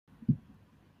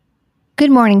Good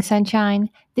morning,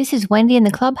 sunshine. This is Wendy in the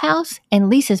clubhouse, and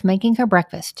Lisa's making her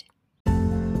breakfast.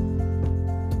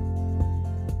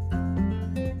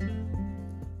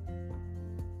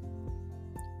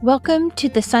 Welcome to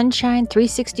the Sunshine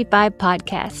 365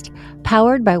 podcast,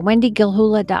 powered by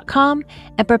WendyGilhula.com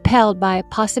and propelled by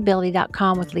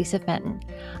Possibility.com with Lisa Fenton.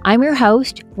 I'm your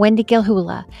host, Wendy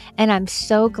Gilhula, and I'm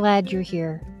so glad you're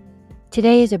here.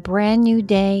 Today is a brand new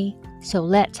day, so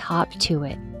let's hop to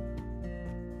it.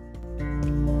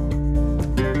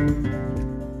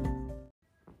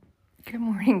 Good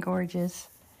morning, gorgeous.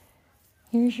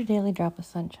 Here's your daily drop of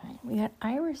sunshine. We got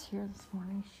Iris here this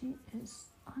morning. She is,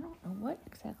 I don't know what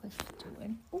exactly she's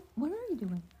doing. Oh, what are you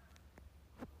doing?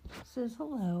 She says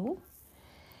hello.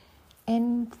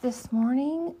 And this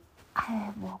morning, I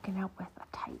have woken up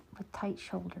with tight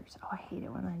shoulders. Oh, I hate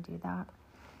it when I do that.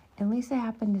 And Lisa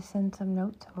happened to send some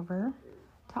notes over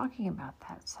talking about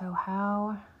that. So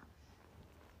how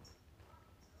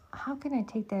can I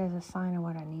take that as a sign of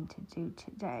what I need to do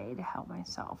today to help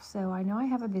myself? So I know I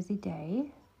have a busy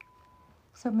day.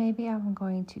 So maybe I'm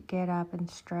going to get up and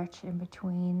stretch in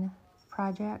between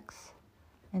projects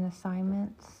and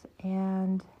assignments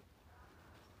and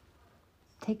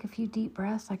take a few deep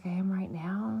breaths like I am right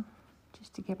now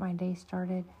just to get my day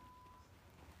started.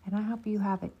 And I hope you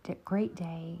have a great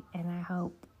day, and I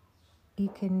hope you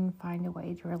can find a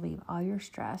way to relieve all your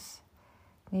stress.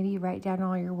 Maybe you write down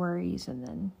all your worries, and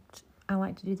then I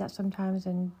like to do that sometimes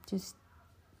and just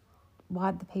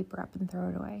wad the paper up and throw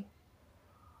it away.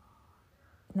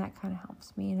 And that kind of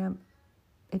helps me. And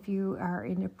if you are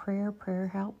into prayer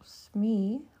helps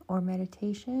me, or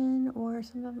meditation, or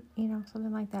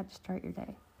something like that to start your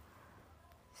day.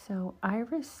 So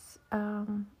Iris,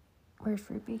 where's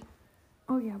Ruby?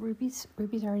 Oh yeah, Ruby's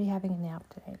already having a nap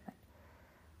today, but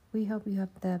we hope you have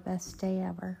the best day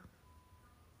ever.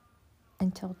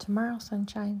 Until tomorrow,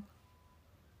 sunshine.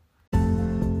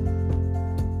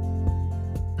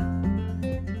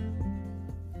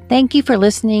 Thank you for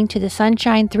listening to the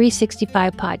Sunshine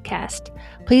 365 podcast.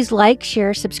 Please like,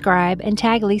 share, subscribe, and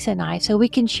tag Lisa and I so we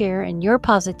can share in your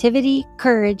positivity,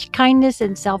 courage, kindness,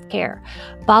 and self-care.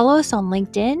 Follow us on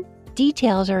LinkedIn.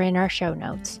 Details are in our show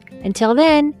notes. Until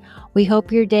then, we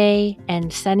hope your day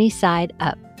and sunny side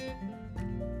up.